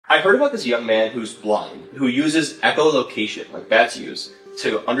heard about this young man who's blind, who uses echolocation, like bats use,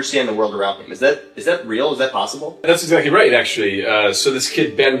 to understand the world around him. Is that real? Is that possible? That's exactly right, actually. So this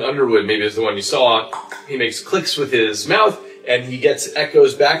kid, Ben Underwood, maybe is the one you saw, he makes clicks with his mouth, and he gets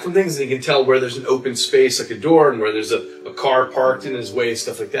echoes back from things, and he can tell where there's an open space, like a door, and where there's a car parked in his way,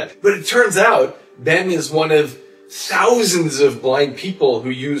 stuff like that. But it turns out, Ben is one of thousands of blind people who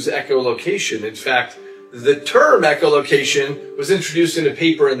use echolocation. In fact, the term echolocation was introduced in a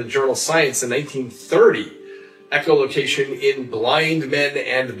paper in the journal Science in 1930. Echolocation in blind men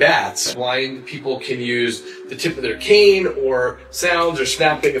and bats. Blind people can use the tip of their cane or sounds or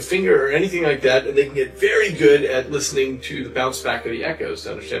snapping a finger or anything like that, and they can get very good at listening to the bounce back of the echoes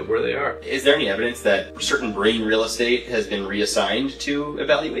to understand where they are. Is there any evidence that certain brain real estate has been reassigned to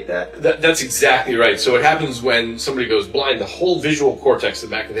evaluate that? That's exactly right. So what happens when somebody goes blind, the whole visual cortex in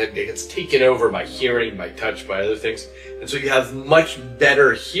the back of the head gets taken over by hearing, by touch, by other things. And so you have much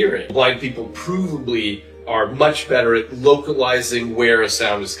better hearing. Blind people provably are much better at localizing where a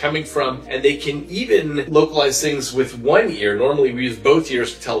sound is coming from, and they can even localize things with one ear. Normally we use both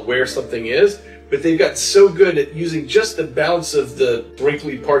ears to tell where something is, but they've got so good at using just the bounce of the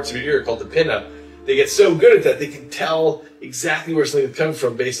wrinkly parts of your ear called the pinna. They get so good at that they can tell exactly where something is coming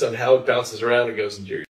from based on how it bounces around and goes into your ear.